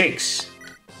 FE6.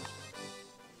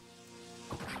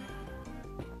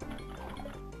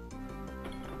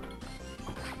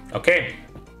 Okay.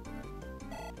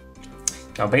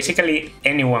 Now, basically,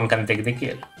 anyone can take the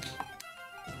kill.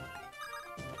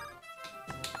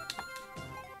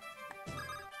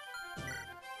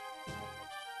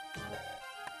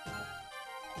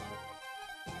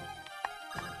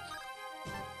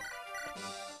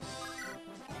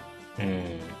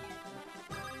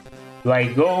 Do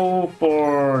I go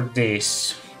for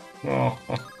this? Oh,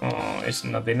 it's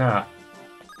not enough.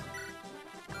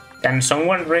 Can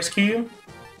someone rescue you?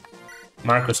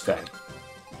 Marcus can.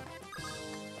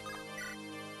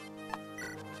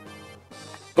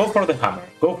 Go for the hammer.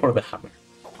 Go for the hammer.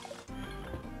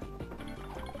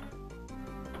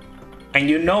 And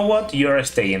you know what? You're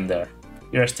staying there.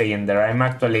 You're staying there. I'm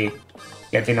actually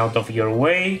getting out of your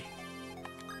way.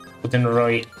 Putting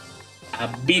Roy a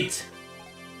bit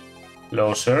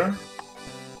closer.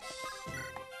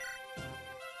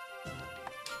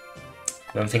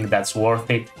 Don't think that's worth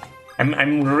it.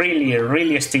 I'm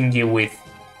really stingy with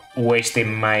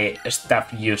wasting my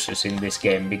staff uses in this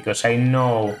game, because I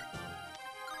know...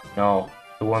 No,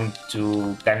 I want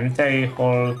to... Can't I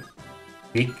hold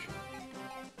Dick?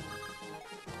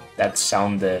 That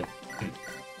sounded...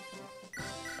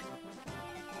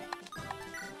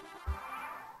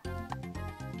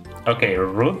 Okay,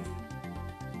 Ruth.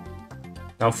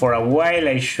 Now for a while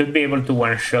I should be able to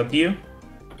one-shot you.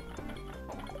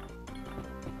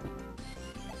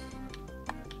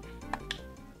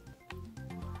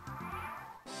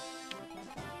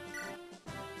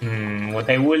 What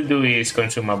I will do is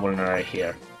consume a vulnerary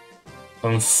here.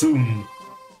 Consume.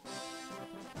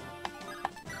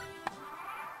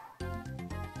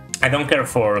 I don't care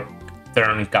for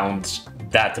turn counts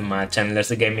that much unless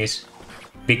the game is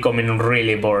becoming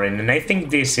really boring, and I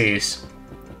think this is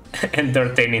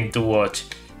entertaining to watch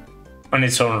on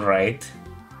its own right.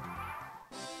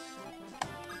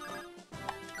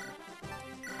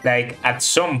 Like, at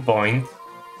some point,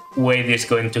 Wade is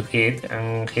going to hit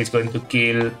and he's going to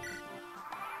kill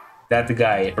that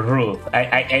guy, Ruth.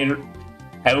 I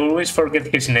always forget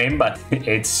his name, but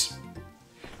it's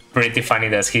pretty funny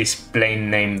that he's plain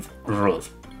named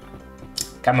Ruth.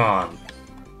 Come on.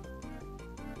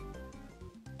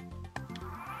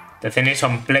 The thing is,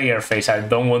 on player phase, I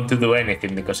don't want to do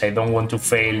anything because I don't want to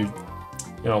fail,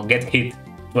 you know, get hit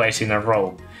twice in a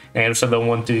row. And I also don't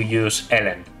want to use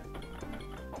Ellen.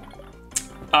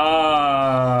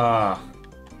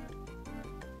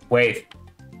 Wait.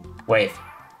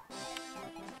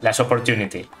 Last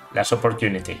opportunity. Last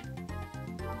opportunity.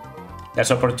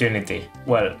 Last opportunity.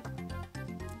 Well.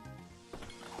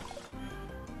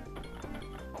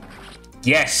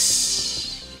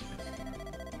 Yes!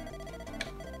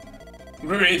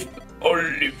 Breath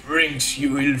only brings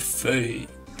you ill fate.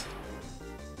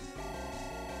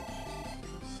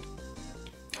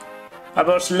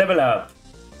 About level up.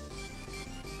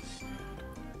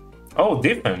 Oh,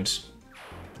 defense.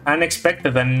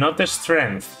 Unexpected and not a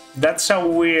strength. That's a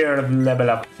weird level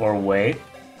up for weight.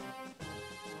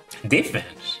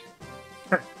 Defense?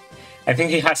 I think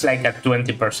he has like a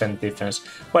 20% defense.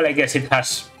 Well, I guess it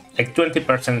has like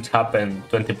 20% happen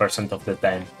 20% of the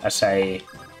time, as I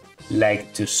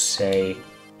like to say.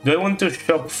 Do I want to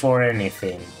shop for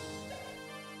anything?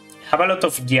 I have a lot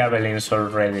of javelins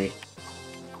already.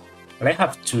 But I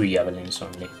have 2 javelins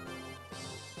only.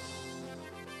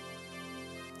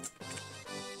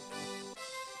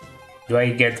 Do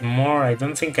I get more? I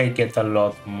don't think I get a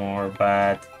lot more,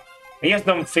 but I just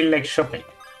don't feel like shopping.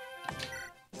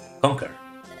 Conquer.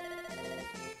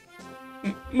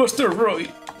 Master Roy,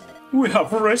 we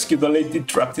have rescued a lady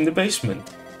trapped in the basement.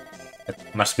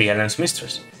 That must be Ellen's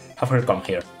mistress. Have her come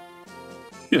here.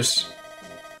 Yes.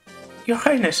 Your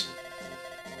Highness.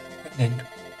 Ellen.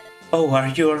 Oh, are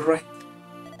you alright?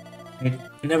 I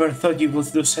never thought you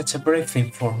would do such a brave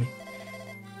thing for me.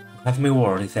 You have me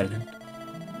worried, Ellen.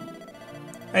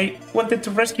 I wanted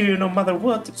to rescue you no matter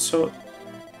what, so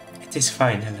it is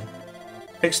fine, Ellen.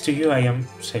 Thanks to you, I am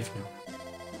safe now.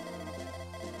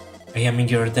 I am in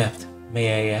your debt.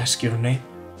 May I ask your name?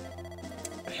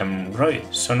 I am Roy,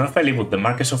 son of Ellywood, the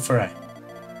Marquess of Ferrai.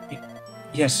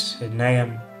 Yes, and I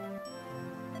am...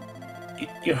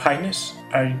 Your Highness?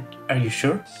 Are you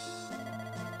sure?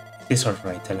 It is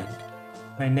alright, Ellen.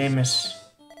 My name is...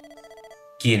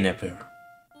 Guinevere.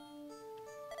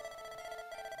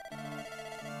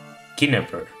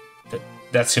 Guinevere?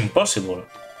 That's impossible.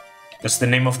 That's the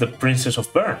name of the Princess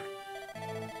of Bern.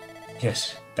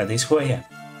 Yes, that is who I am.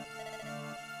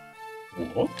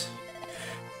 What?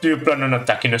 Do you plan on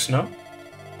attacking us now?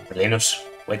 Linus,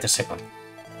 wait a second.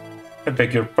 I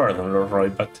beg your pardon, Lord Roy,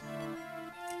 but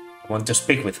I want to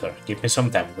speak with her. Give me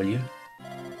some time, will you?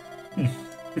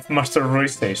 If Master Roy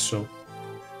says so.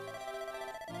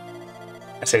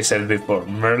 As I said before,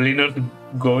 Merlinus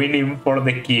going in for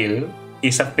the kill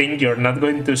is a thing you're not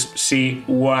going to see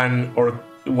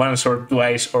once or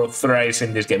twice or thrice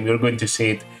in this game. You're going to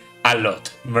see it a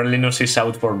lot. Merlinus is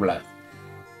out for blood.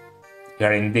 You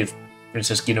are indeed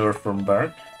Princess Guinevere from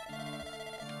Bern?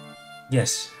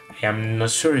 Yes, I am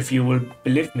not sure if you will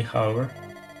believe me, however.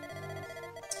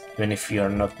 Even if you are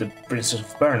not the Princess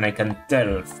of Bern, I can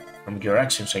tell from your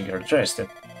actions and your dress that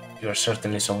you are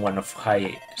certainly someone of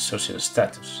high social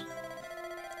status.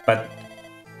 But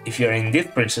if you are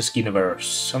indeed Princess Guinevere,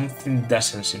 something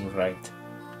doesn't seem right.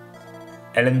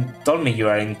 Ellen told me you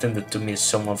are intended to meet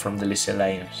someone from the Lys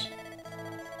Alliance.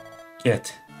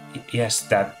 Yet, yes,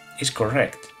 that is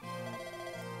correct.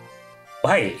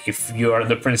 Why, if you are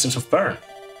the Princess of Bern?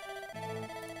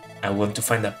 I want to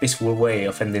find a peaceful way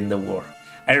of ending the war.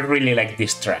 I really like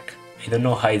this track. I don't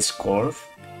know how it's called.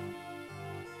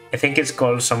 I think it's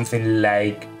called something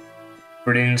like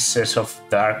Princess of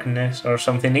Darkness or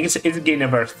something. It's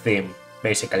Guinevere's theme,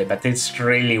 basically, but it's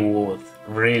really good.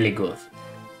 Really good.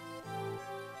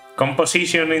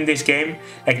 Composition in this game.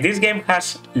 Like, this game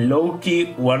has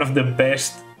low-key one of the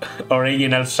best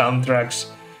original soundtracks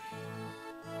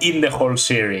in the whole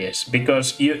series,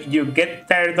 because you get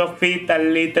tired of it a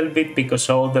little bit because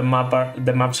all the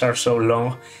maps are so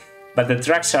long, but the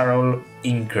tracks are all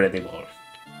incredible.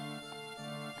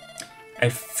 I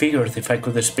figured if I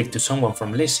could speak to someone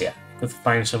from Lycia, I could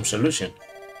find some solution.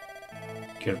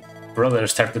 Your brother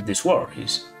started this war.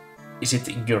 Is it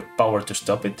in your power to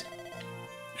stop it?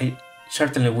 I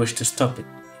certainly wish to stop it.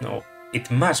 No,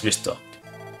 it must be stopped.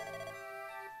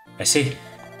 I see.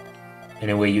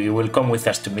 Anyway, you will come with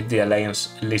us to meet the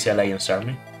Lycia Alliance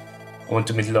army. I want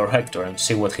to meet Lord Hector and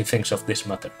see what he thinks of this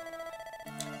matter.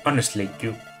 Honestly,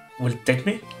 you will take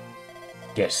me?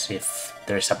 Yes, if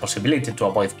there is a possibility to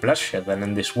avoid bloodshed and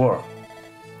end this war,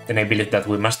 then I believe that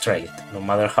we must try it, no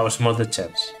matter how small the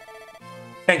chance.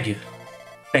 Thank you.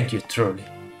 Thank you, truly.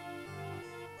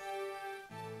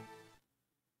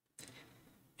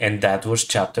 And that was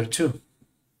Chapter 2.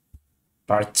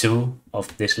 Part 2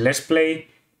 of this Let's Play.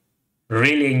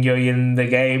 Really enjoying the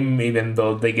game, even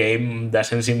though the game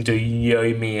doesn't seem to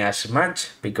enjoy me as much,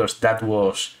 because that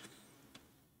was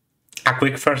a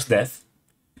quick first death.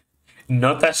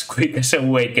 Not as quick as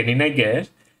Awakening, I guess.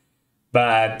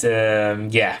 But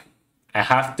yeah, I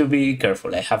have to be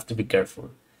careful.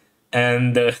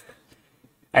 And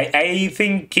I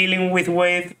think killing with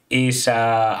weight is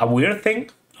a weird thing.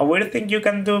 A weird thing you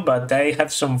can do, but I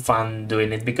had some fun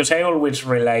doing it because I always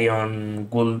rely on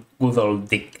good old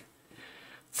Dick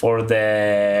for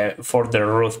the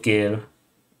root kill.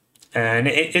 And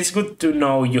it's good to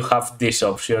know you have this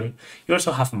option. You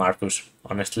also have Marcus,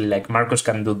 honestly. Like, Marcus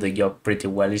can do the job pretty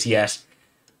well. It's just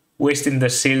wasting the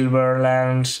silver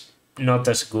lance, not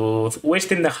as good.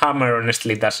 Wasting the hammer,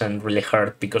 honestly, doesn't really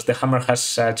hurt because the hammer has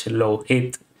such low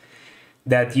hit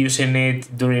that using it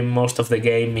during most of the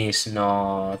game is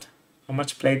not... How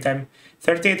much playtime?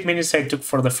 38 minutes I took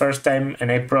for the first time, and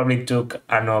I probably took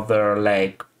another,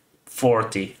 like,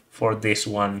 40 for this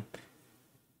one.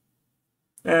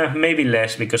 Maybe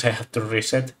less because I have to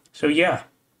reset. So yeah.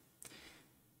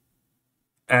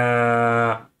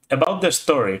 About the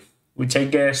story, which I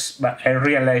guess, but I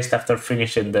realized after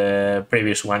finishing the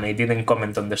previous one, I didn't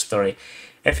comment on the story.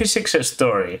 FE6's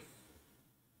story,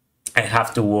 I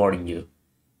have to warn you,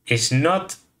 is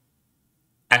not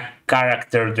a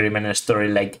character-driven story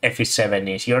like FE7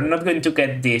 is. You're not going to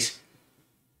get this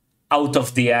out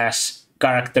of the ass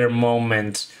character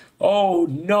moments. Oh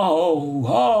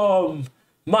no,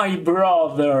 my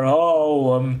brother,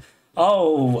 I'm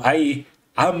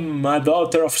a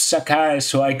daughter of Sakai,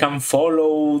 so I can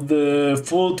follow the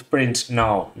footprints.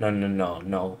 No.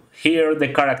 Here the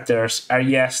characters are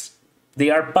they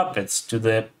are puppets to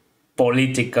the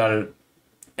political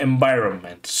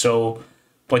environment. So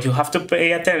what you have to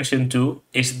pay attention to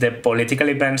is the political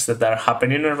events that are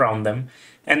happening around them,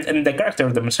 and the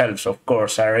characters themselves, of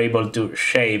course, are able to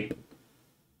shape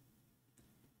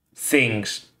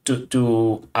things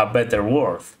to a better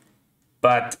world.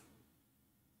 But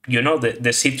you know,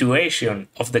 the situation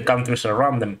of the countries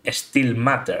around them still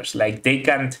matters. Like, they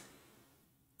can't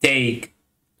take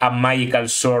a magical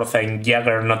sword and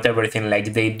juggernaut everything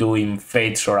like they do in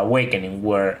Fates or Awakening,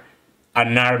 where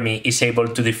an army is able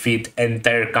to defeat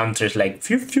entire countries like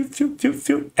phew, phew, phew, phew,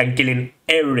 phew, and killing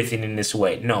everything in its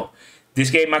way. No, this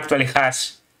game actually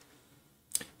has,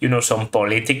 you know, some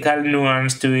political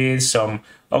nuance to it,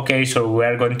 okay, so we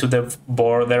are going to the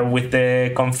border with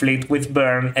the conflict with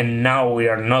Bern, and now we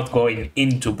are not going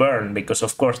into Bern, because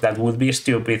of course that would be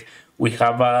stupid. We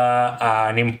have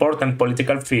an important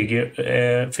political figure,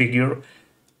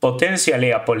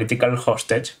 potentially a political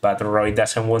hostage, but Roy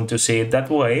doesn't want to see it that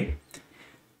way.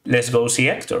 Let's go see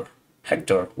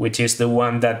Hector, which is the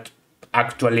one that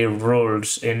actually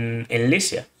rules in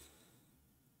Lycia.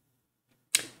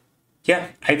 Yeah,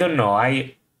 I don't know.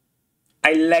 I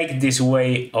like this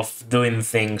way of doing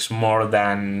things more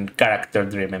than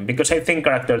character-driven, because I think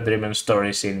character-driven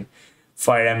stories in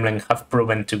Fire Emblem have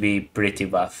proven to be pretty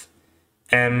bad.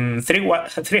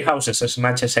 Three Houses, as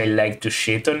much as I like to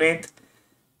shit on it,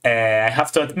 I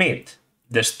have to admit,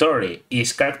 the story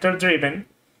is character-driven,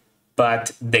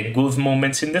 but the good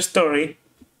moments in the story,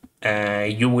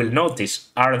 you will notice,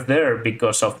 are there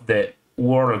because of the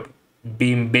world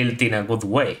being built in a good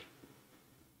way.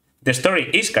 The story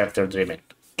is character-driven,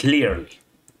 clearly.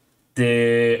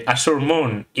 The Azure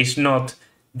Moon is not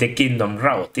the Kingdom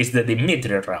route, it's the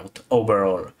Dimitri route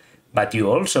overall. But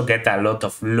you also get a lot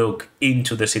of look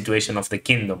into the situation of the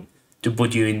Kingdom to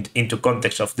put you into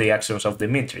context of the actions of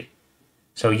Dimitri.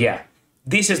 So yeah,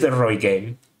 this is the Roy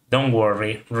game. Don't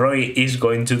worry, Roy is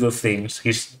going to do things.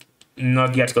 He's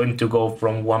not just going to go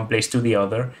from one place to the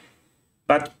other.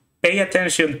 But pay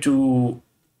attention to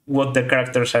what the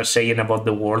characters are saying about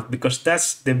the world, because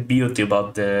that's the beauty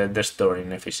about the story in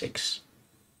FE6.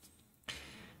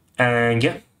 And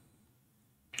yeah,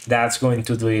 that's going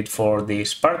to do it for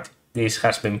this part. This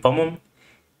has been Pomum.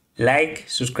 Like,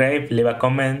 subscribe, leave a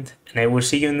comment, and I will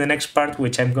see you in the next part,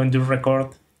 which I'm going to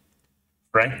record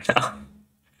right now.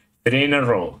 3 in a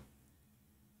row.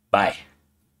 Bye.